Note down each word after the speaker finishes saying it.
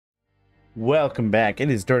Welcome back. It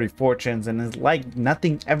is Dirty Fortunes, and it's like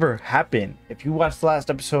nothing ever happened. If you watched the last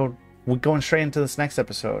episode, we're going straight into this next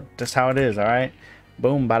episode. Just how it is, alright?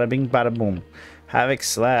 Boom, bada bing, bada boom. Havoc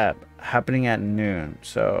Slab happening at noon.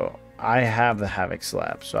 So I have the Havoc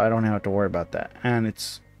Slab, so I don't have to worry about that. And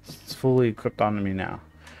it's fully equipped onto me now.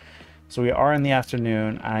 So we are in the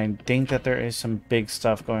afternoon. I think that there is some big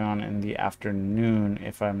stuff going on in the afternoon,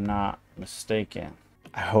 if I'm not mistaken.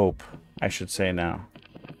 I hope, I should say now.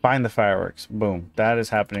 Find the fireworks. Boom. That is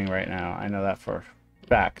happening right now. I know that for a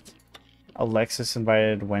fact. Alexis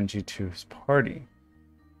invited Wenji to his party.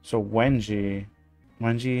 So Wenji,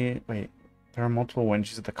 wait, there are multiple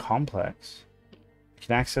Wenjis at the complex. You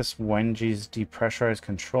can access Wenji's depressurized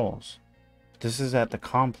controls. This is at the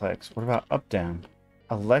complex. What about Updam?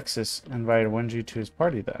 Alexis invited Wenji to his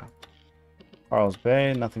party though. Carl's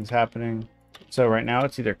Bay, nothing's happening. So right now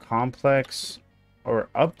it's either complex or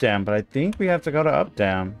Updam, but I think we have to go to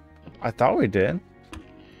Updam. I thought we did.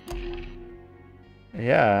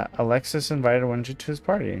 Yeah, Alexis invited Wenji to his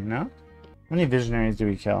party, no? How many visionaries do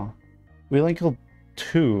we kill? We only killed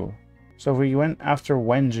 2. So if we went after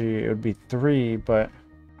Wenji, it would be 3, but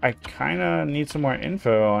I kind of need some more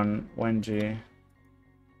info on Wenji.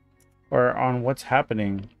 Or on what's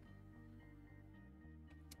happening.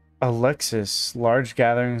 Alexis, large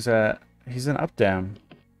gatherings at... He's in Updam.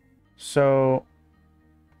 So...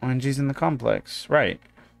 Wenji's in the complex, right?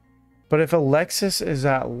 But if Alexis is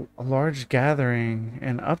at a large gathering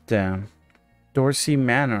in Updam, Dorsey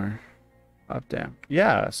Manor, Updam,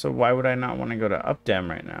 yeah. So why would I not want to go to Updam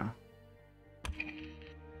right now?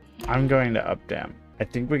 I'm going to Updam. I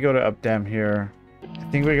think we go to Updam here.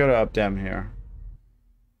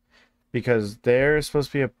 Because there's supposed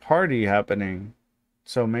to be a party happening.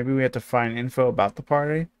 So maybe we have to find info about the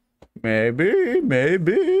party. Maybe.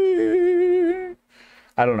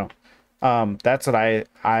 I don't know. That's what I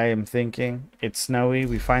am thinking. It's snowy.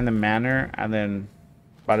 We find the manor, and then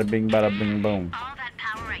bada bing, bada bing, boom. All that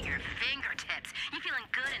power at your fingertips. You feeling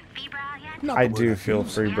good and febrile yet? I do feel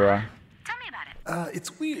free, bro. Tell me about it.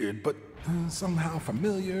 It's weird, but somehow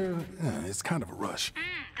familiar. It's kind of a rush.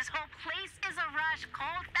 This whole place is a rush,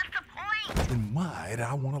 Colt. That's the point. And why'd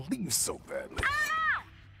I want to leave so badly? I don't know.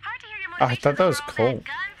 Hard to hear your Oh, I thought that was motivation Colt.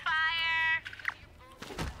 for all that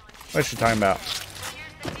gunfire. What is she talking about?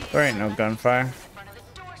 There ain't no gunfire.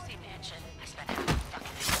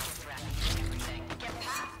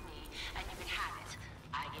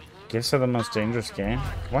 Gifts are the most dangerous game.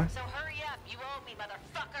 What?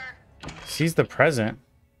 Seize the present.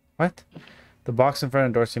 What? The box in front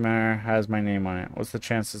of Dorsey Manor has my name on it. What's the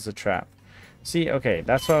chance it's a trap? See, okay,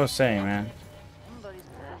 that's what I was saying, man.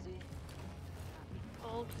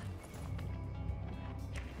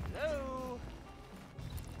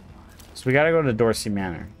 So we gotta go to Dorsey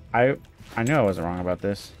Manor. I knew I wasn't wrong about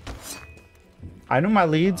this. I know my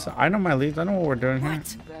leads. I know what we're doing here.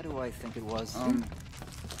 That who I think it was.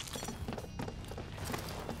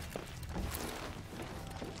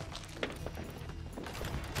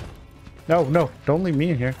 No, don't leave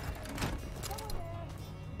me in here.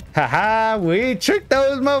 Haha, we tricked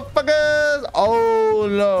those motherfuckers. Oh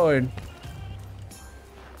Lord.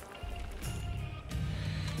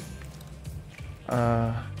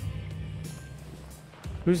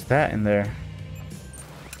 Who's that in there?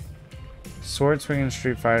 Sword swinging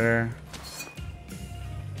Street Fighter.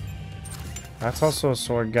 That's also a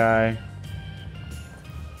sword guy.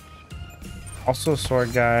 Also a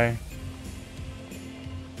sword guy.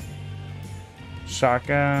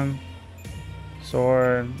 Shotgun.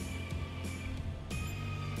 Sword.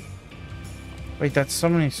 Wait, that's so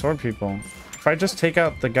many sword people. If I just take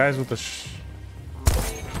out the guys with the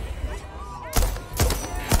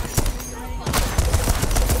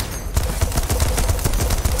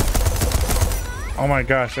Oh my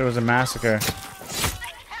gosh, it was a massacre.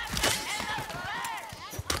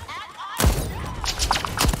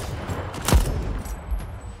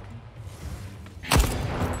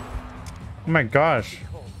 Oh my gosh.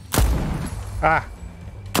 Ah.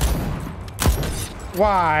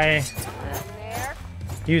 Why?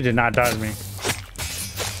 You did not dodge me.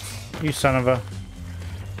 You son of a...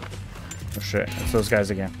 Oh shit, it's those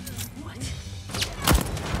guys again.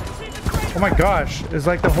 Oh my gosh, it's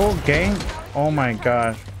like the whole gang... Oh my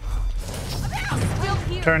gosh.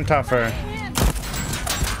 Turn tougher.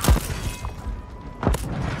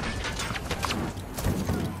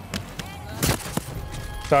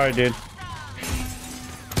 Sorry, dude.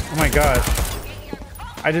 Oh my gosh.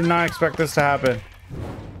 I did not expect this to happen.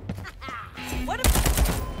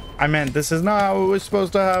 I meant this is not how it was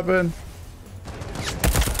supposed to happen.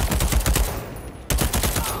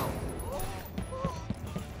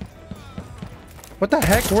 What the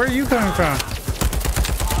heck? Where are you coming from?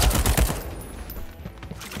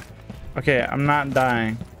 Okay, I'm not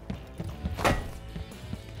dying.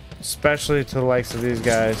 Especially to the likes of these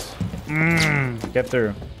guys. Get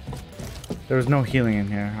through. There was no healing in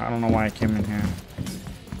here. I don't know why I came in here.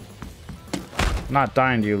 I'm not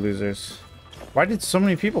dying to you losers. Why did so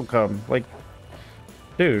many people come? Like,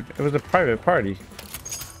 dude, it was a private party.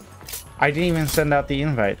 I didn't even send out the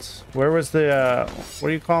invites. Where was the, what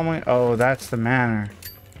do you call me? Oh, that's the manor.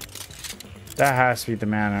 That has to be the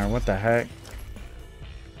manor. What the heck?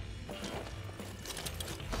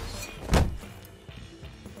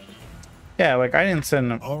 Yeah, like I didn't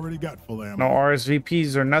send them. Already got full ammo. No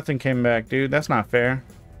RSVPs or nothing came back, dude. That's not fair.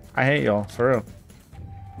 I hate y'all, for real.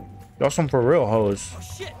 Y'all some for real hoes. Oh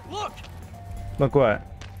shit, look! Look what?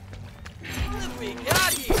 What have we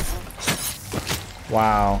got here?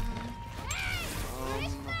 Wow.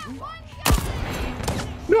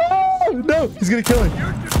 No, he's gonna kill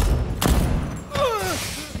him.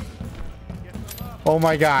 Oh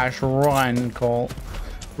my gosh, run, Colt.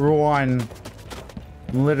 Run.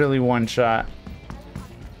 Literally one shot.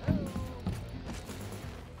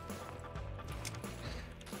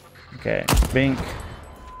 Okay, bink.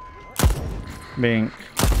 Bink.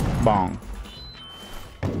 Bong.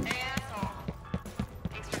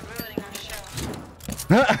 Thanks for ruining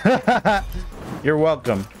our show. You're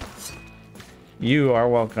welcome. You are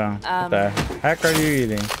welcome. What the heck are you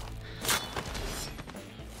eating?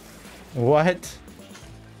 What?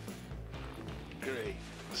 Great.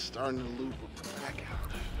 Starting to loop with the back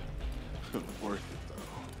out. Worth it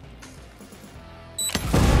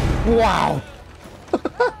though. Wow.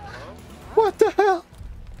 What the hell?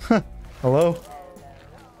 Hello?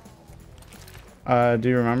 Do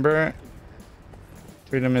you remember?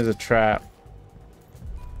 Freedom is a trap.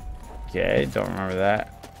 Okay, don't remember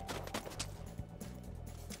that.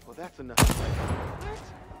 Well, that's enough.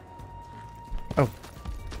 Oh,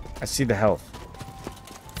 I see the health.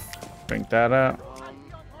 Drink that up.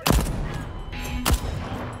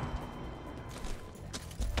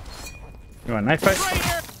 You want a knife fight?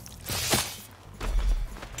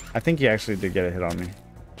 I think he actually did get a hit on me.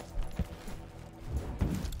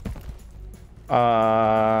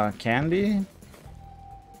 Candy?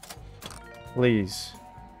 Please.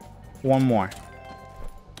 One more.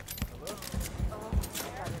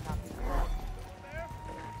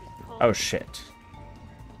 Oh shit.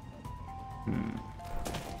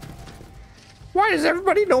 Why does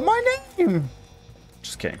everybody know my name?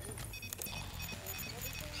 Just kidding.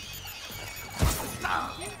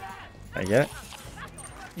 I get it?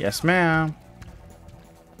 Yes, ma'am.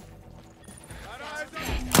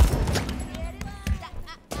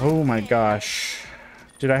 Oh my gosh.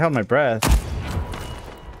 Dude, I held my breath.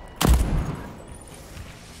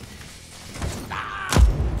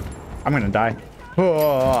 I'm gonna die.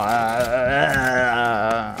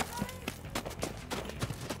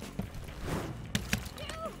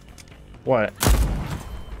 What?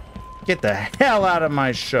 Get the hell out of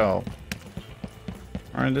my show.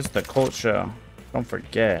 Alright, this is the cult show. Don't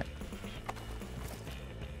forget.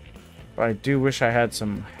 But I do wish I had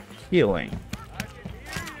some healing.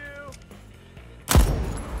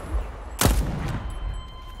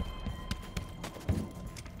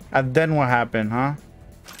 And then what happened, huh?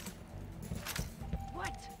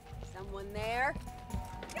 What? Someone there?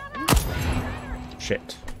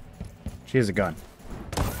 Shit. She has a gun.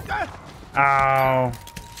 Ow.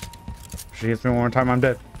 If she hits me one more time, I'm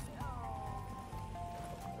dead.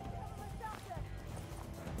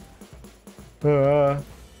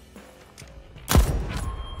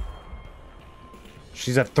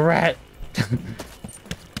 She's a threat.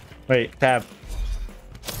 Wait, tab.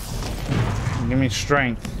 Give me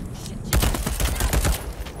strength.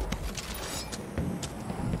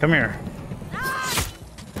 Come here.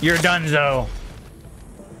 You're donezo.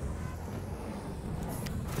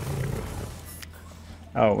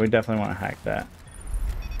 Oh, we definitely want to hack that.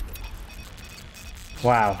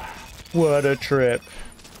 Wow. What a trip.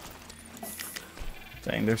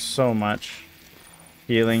 Dang, there's so much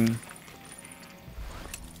healing.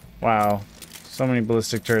 Wow. So many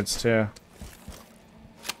ballistic turrets too.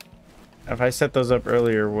 If I set those up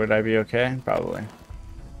earlier, would I be okay? Probably.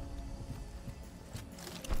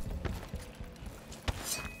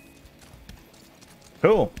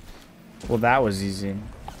 Cool. Well, that was easy.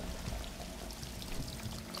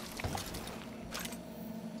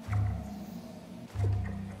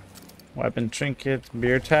 Weapon trinkets,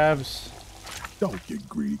 beer tabs. Don't get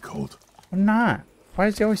greedy, Colt. I'm not. Why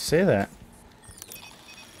does he always say that?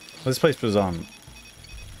 This place was on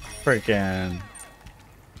freaking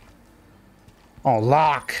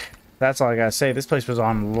lock. That's all I gotta say. This place was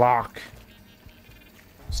on lock.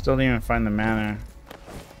 Still didn't even find the manor.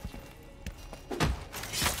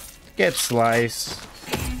 Get sliced.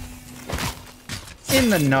 In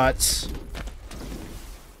the nuts.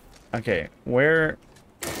 Okay, where?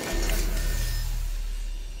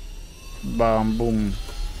 Boom, boom.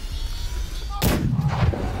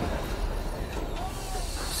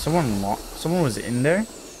 Someone was in there?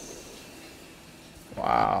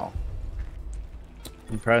 Wow.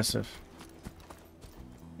 Impressive.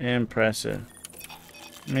 Impressive.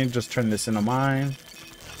 Let me just turn this into mine.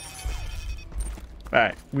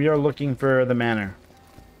 Alright, we are looking for the manor.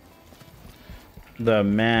 The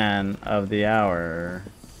man of the hour.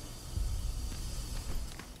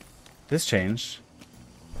 This changed.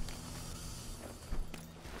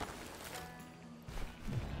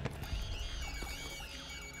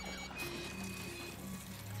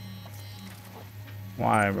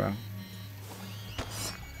 Why, bro?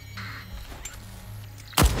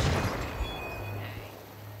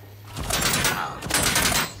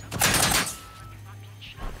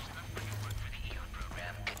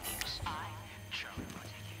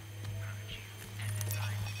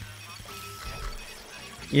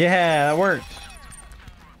 Yeah, that worked.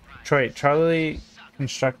 Troy, Charlie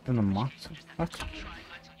constructed the monster. What?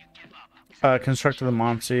 Constructed the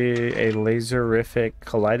Momsy a laserific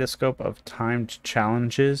kaleidoscope of timed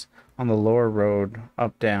challenges on the lower road,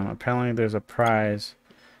 up down. Apparently there's a prize.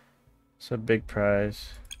 It's a big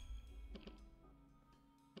prize.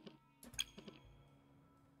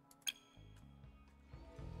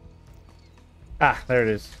 Ah, there it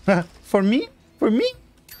is. For me? For me?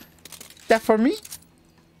 That for me?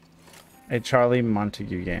 A Charlie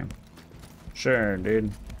Montague game. Sure,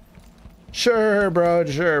 dude. Sure, bro.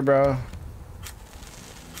 Sure, bro.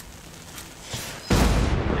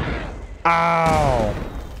 Ow.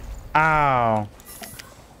 Ow.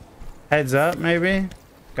 Heads up, maybe?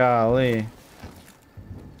 Golly.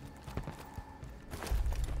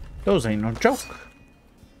 Those ain't no joke.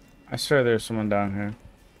 I swear there's someone down here.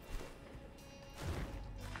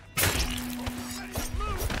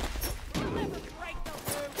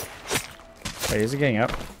 Wait, is he getting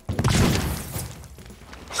up?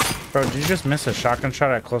 Bro, did you just miss a shotgun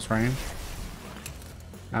shot at close range?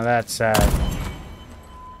 Now that's sad.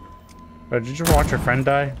 Bro, did you watch your friend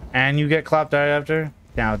die? And you get clapped out after?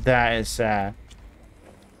 Now that is sad.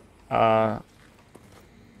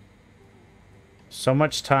 So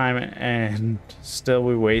much time and still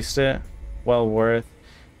we waste it. Well worth.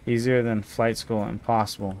 Easier than flight school.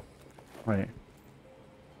 Impossible. Wait.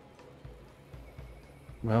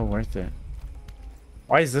 Well worth it.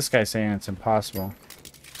 Why is this guy saying it's impossible?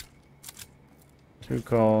 Too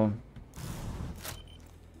cold.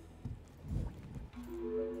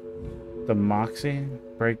 The Moxie?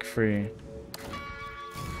 Break free.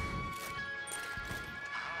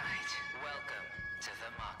 Alright, welcome to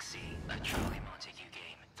the Moxie, a Charlie Montague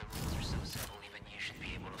game. The rules are so simple, even you should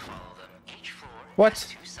be able to follow them. Each floor has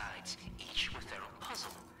 2 sides, each with their own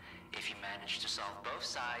puzzle. If you manage to solve both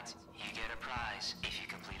sides, you get a prize. If you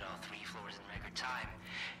complete all 3 floors in record time,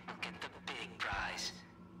 you'll get the big prize.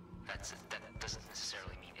 That doesn't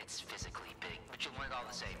necessarily mean it's physically big, but you'll want it all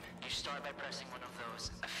the same. You start by pressing one of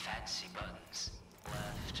those fancy buttons.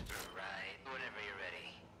 Left or right, whenever you're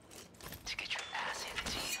ready. To get your ass handed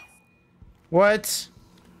to you. What?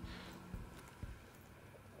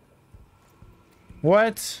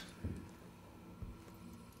 What?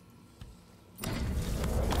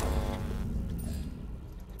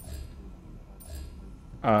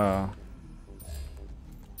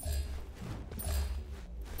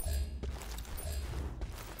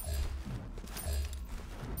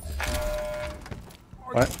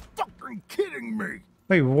 What? Fucking kidding me!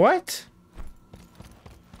 Wait, what?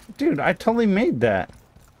 Dude, I totally made that.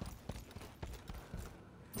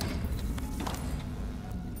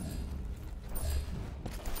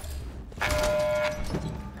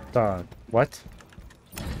 Dog, what?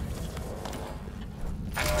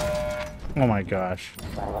 Oh my gosh.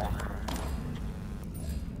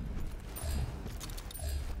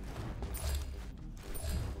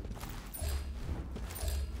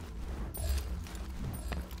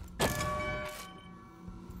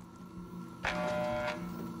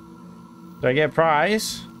 Do I get a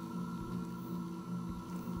prize?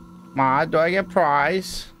 Ma, do I get a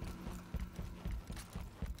prize?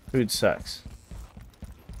 Food sucks.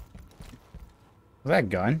 Is that a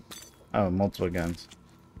gun? Oh, multiple guns.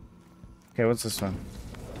 Okay, what's this one?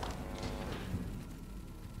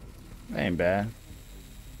 That ain't bad.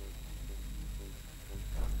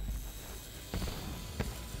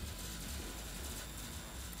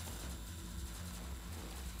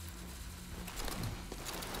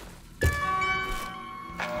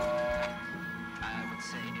 I would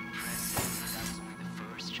say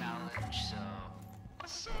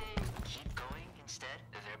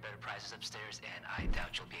downstairs, and I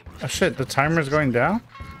doubt you'll be able to. Oh shit, the timer's going down?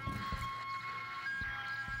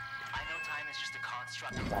 I know time is just a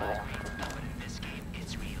construct of life rate, but in this game,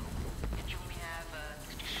 it's real. And you only have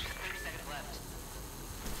 30 seconds left.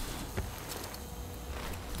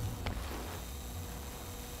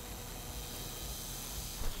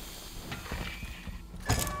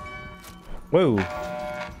 Whoa.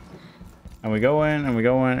 And we go in, and we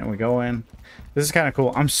go in, and we go in. This is kind of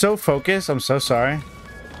cool. I'm so focused. I'm so sorry. 10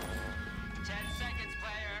 seconds,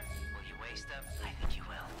 player. Will you waste them? I think you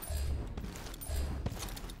will.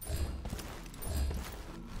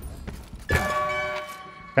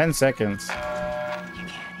 10 seconds. You can't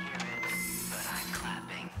hear it, but I'm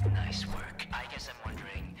clapping. Nice work. I guess I'm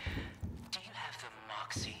wondering, do you have the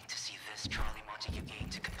moxie to see this Charlie Montague game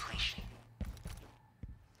to completion?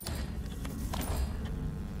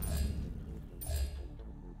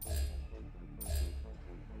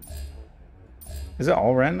 Is it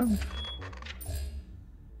all random?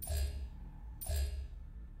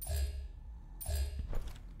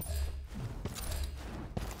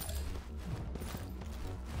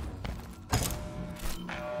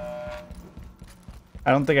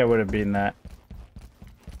 I don't think I would have beaten that.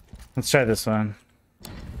 Let's try this one.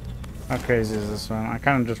 How crazy is this one? I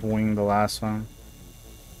kind of just winged the last one.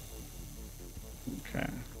 Okay.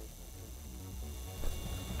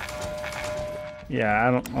 Yeah,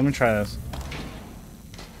 I don't. Let me try this.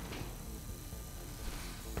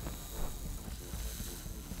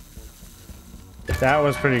 That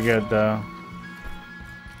was pretty good, though.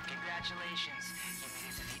 Congratulations, you made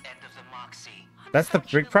it to the end of the moxie. That's the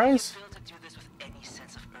big prize? Failed to do this with any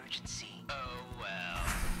sense of urgency. Oh well,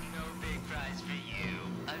 no big prize for you.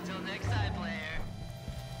 Until next time, player.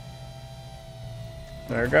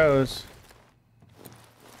 There it goes.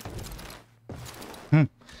 I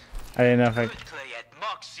didn't know if I... Good play at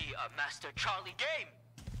Moxie, a Master Charlie game.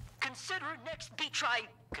 Consider next be trying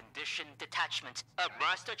Condition Detachment, a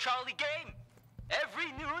Master Charlie game.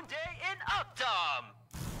 Every noon day in Uptom.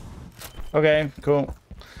 Okay, cool.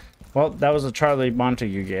 Well, that was a Charlie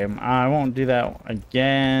Montague game. I won't do that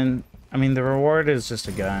again. I mean, the reward is just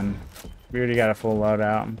a gun. We already got a full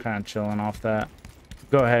loadout. I'm kind of chilling off that.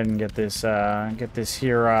 Go ahead and get this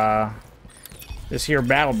here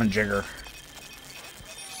battlement jigger.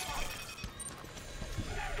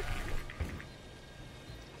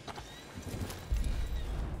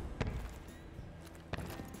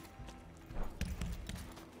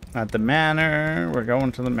 At the manor. We're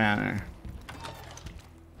going to the manor.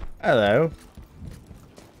 Hello.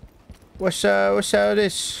 What's all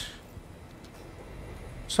this?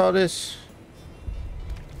 What's all this?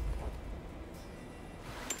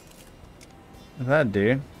 What's that,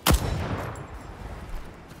 dude?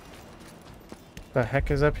 The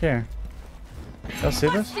heck is up here? Y'all see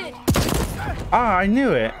this? Ah, I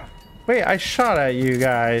knew it. Wait, I shot at you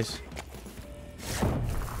guys.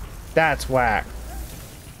 That's whack.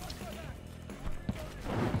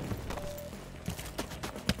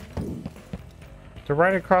 They're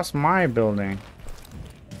right across my building.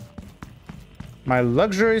 My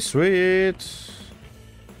luxury suite.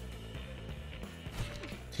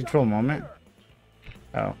 Teachable moment.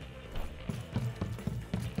 Oh.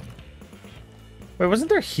 Wait, wasn't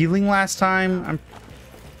there healing last time?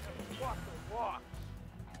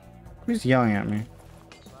 Who's yelling at me?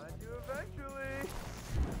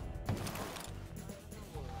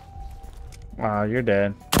 Wow, you're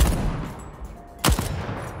dead.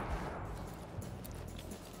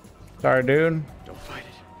 Sorry, dude. Don't fight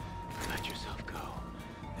it. Let yourself go.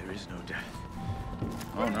 There is no death.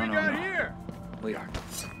 Oh, no. Here. We are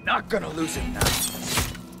not gonna lose him now.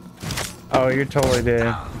 Oh, you totally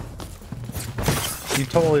did. You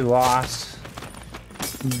totally lost.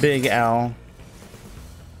 Big L.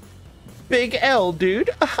 Big L, dude.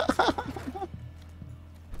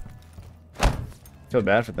 Feel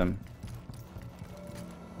bad for them.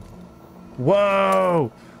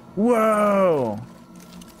 Whoa! Whoa!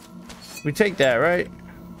 We take that, right?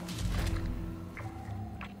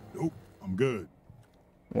 Nope, I'm good.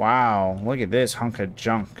 Wow, look at this hunk of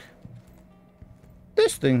junk.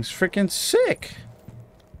 This thing's freaking sick.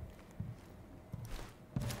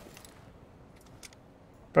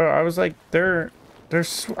 Bro, I was like,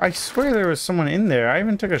 I swear there was someone in there. I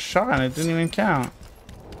even took a shot and it didn't even count.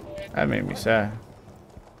 That made me sad.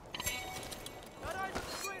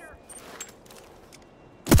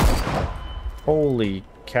 Holy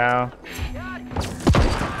cow.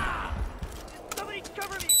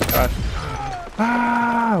 Gosh.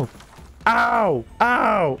 Ow! Ow!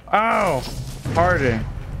 Ow! Ow! Pardon.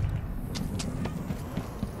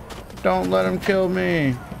 Don't let him kill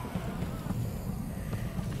me.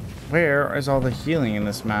 Where is all the healing in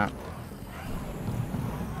this map?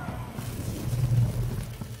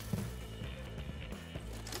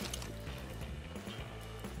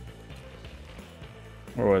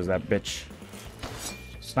 Where was that bitch?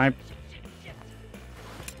 Snipe.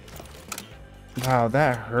 Wow,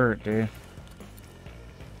 that hurt, dude.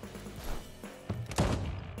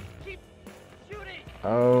 Keep shooting.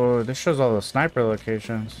 Oh, this shows all the sniper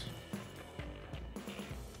locations.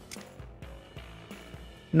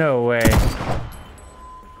 No way.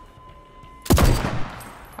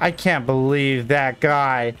 I can't believe that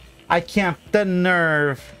guy. I can't. The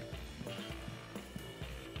nerve.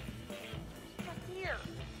 Here.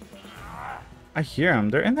 I hear them.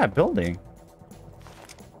 They're in that building.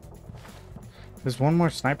 There's one more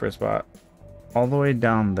sniper spot. All the way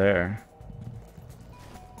down there.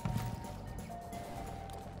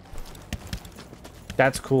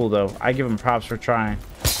 That's cool, though. I give him props for trying.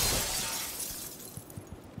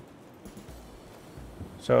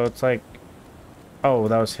 So it's like... Oh,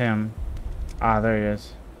 that was him. Ah, there he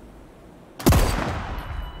is.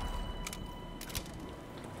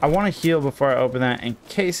 I want to heal before I open that in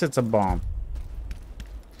case it's a bomb.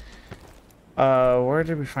 Where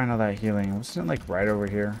did we find all that healing? Wasn't it like right over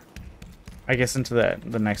here? I guess into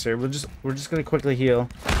the next area. We're just gonna quickly heal.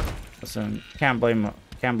 Listen, can't blame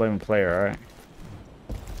a player, alright?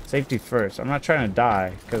 Safety first. I'm not trying to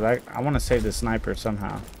die, because I want to save the sniper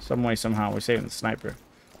somehow. Some way, somehow, we're saving the sniper.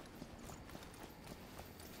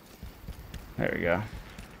 There we go.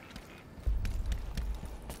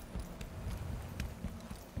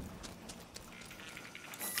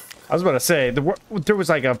 I was about to say, there was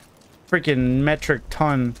like a freaking metric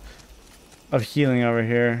ton of healing over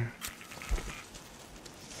here.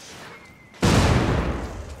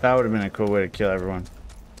 That would have been a cool way to kill everyone.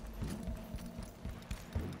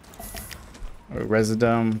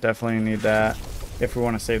 Residum, definitely need that. If we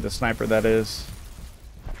want to save the sniper, that is.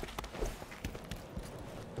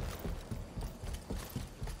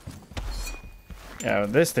 Yeah,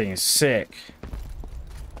 this thing is sick.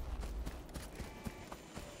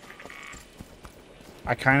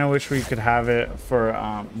 I kind of wish we could have it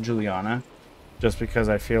for Juliana, just because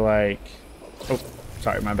I feel like... Oh,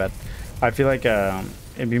 sorry, my bad. I feel like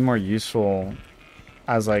it'd be more useful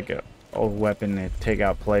as like a weapon to take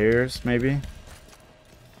out players, maybe.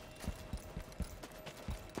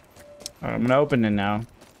 I'm gonna open it now.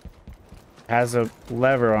 It has a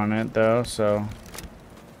lever on it though, so...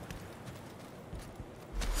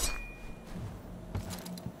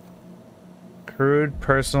 Crude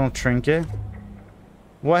personal trinket.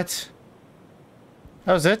 What?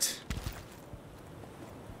 That was it?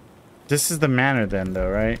 This is the manor then though,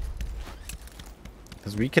 right?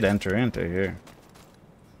 Because we could enter into here.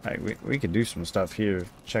 Like we could do some stuff here.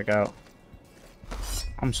 Check out.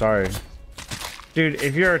 I'm sorry. Dude,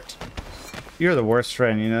 if you're the worst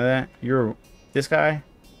friend, you know that? This guy,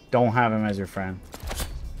 don't have him as your friend.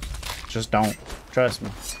 Just don't. Trust me.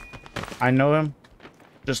 I know him.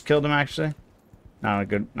 Just killed him actually. Not a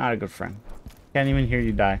good friend. Can't even hear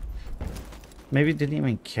you die. Maybe didn't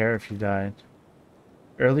even care if you died.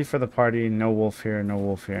 Early for the party, no wolf here, no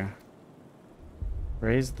wolf here.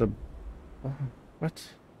 Raise the... Oh, what?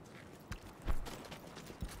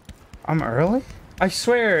 I'm early? I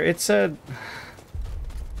swear, it said...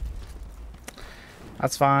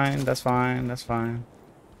 That's fine, that's fine, that's fine.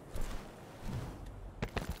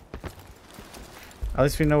 At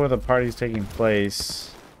least we know where the party's taking place.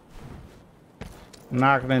 I'm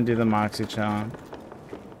not gonna do the Moxie challenge.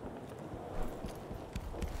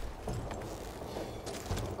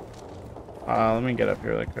 Let me get up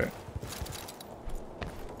here really quick.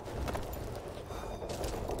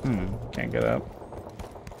 Can't get up.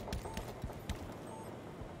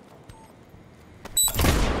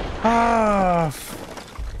 Ah,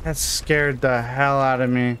 that scared the hell out of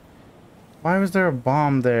me. Why was there a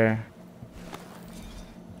bomb there?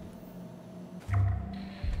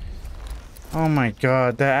 Oh my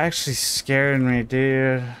god, that actually scared me,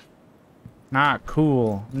 dude. Not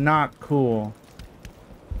cool. Not cool.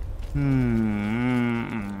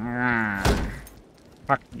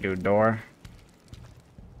 Fuck you, door.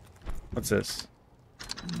 What's this?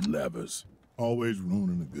 Levers. Always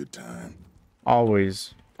ruining a good time.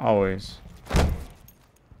 Always. Always.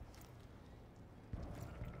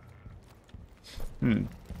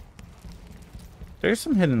 There's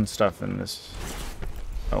some hidden stuff in this.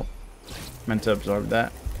 Oh. Meant to absorb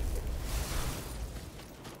that.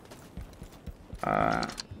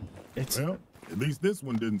 It's... Well, at least this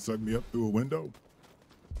one didn't suck me up through a window.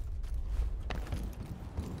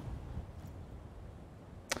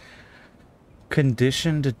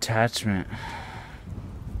 Conditioned attachment.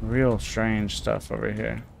 Real strange stuff over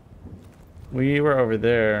here. We were over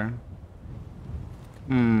there.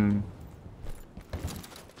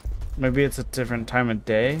 Maybe it's a different time of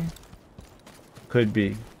day? Could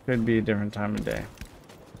be. Could be a different time of day.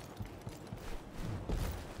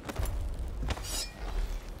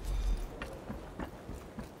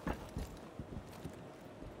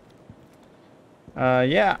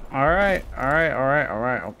 Yeah. All right.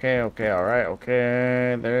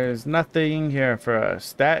 Okay. There's nothing here for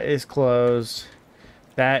us. That is closed.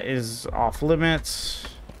 That is off limits.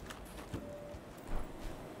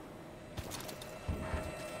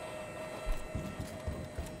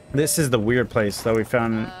 This is the weird place that we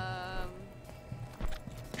found.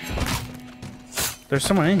 There's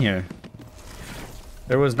someone in here.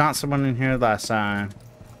 There was not someone in here last time.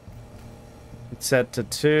 It's set to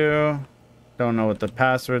 2. Don't know what the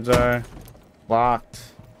passwords are.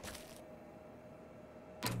 Locked.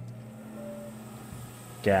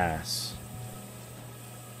 Gas.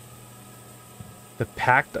 The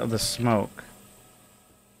Pact of the Smoke.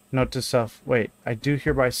 Note to self. Wait, I do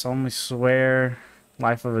hereby solemnly swear.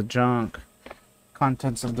 Life of a junk.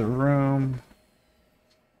 Contents of the room.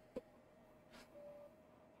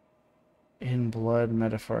 In blood,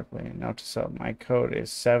 metaphorically. Note to self. My code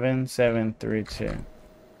is 7732.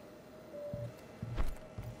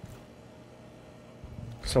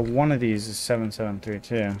 So one of these is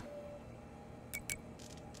 7732.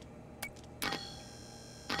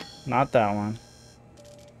 Not that one.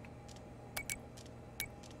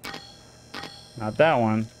 Not that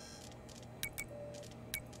one.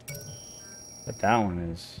 But that one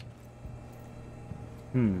is.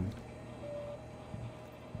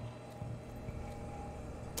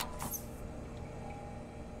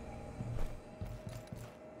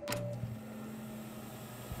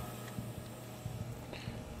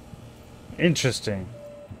 Interesting.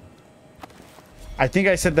 I think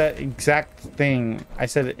I said that exact thing. I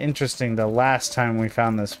said interesting the last time we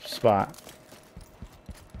found this spot.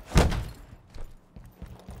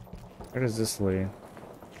 Where does this lead?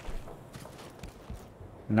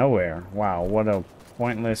 Nowhere. Wow, what a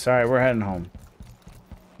pointless. Alright, we're heading home.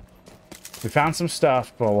 We found some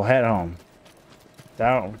stuff, but we'll head home.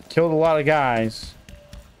 That killed a lot of guys.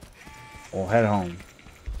 We'll head home.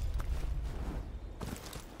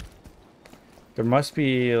 There must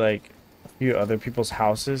be like a few other people's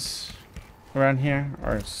houses around here,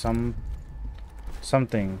 or something.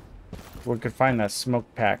 We could find that smoke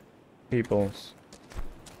pack people's.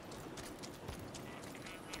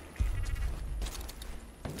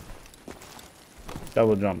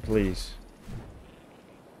 Double jump, please.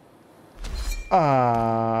 Did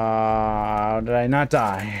I not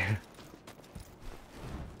die?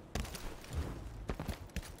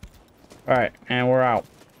 Alright, and we're out.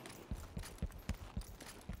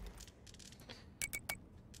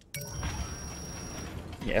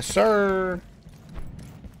 Yes, sir.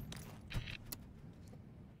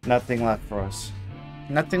 Nothing left for us.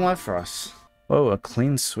 Nothing left for us. Whoa, a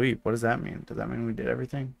clean sweep. What does that mean? Does that mean we did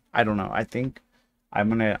everything? I don't know. I think I'm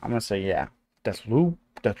gonna say yeah. Deathloop.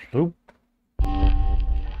 Deathloop.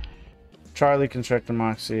 Charlie constructed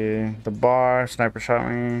Moxie. The bar. Sniper shot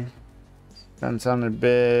me. Gun sounded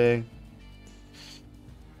big.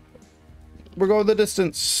 We're going the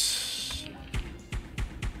distance.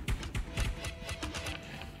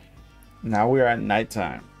 Now we are at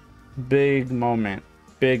nighttime. Big moment.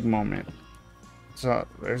 Big moment. So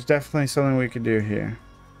there's definitely something we could do here.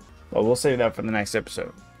 But we'll save that for the next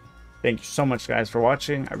episode. Thank you so much, guys, for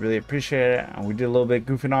watching. I really appreciate it. And we did a little bit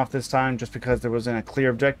goofing off this time just because there wasn't a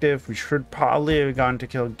clear objective. We should probably have gone to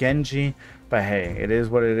kill Genji. But hey, it is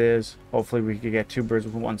what it is. Hopefully we could get 2 birds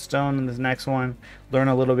with 1 stone in this next one. Learn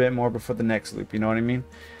a little bit more before the next loop. You know what I mean?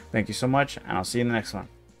 Thank you so much, and I'll see you in the next one.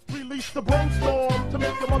 Release the brainstorm to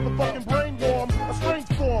make the motherfucking brain warm. A strange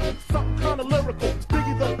form, something kind of lyrical.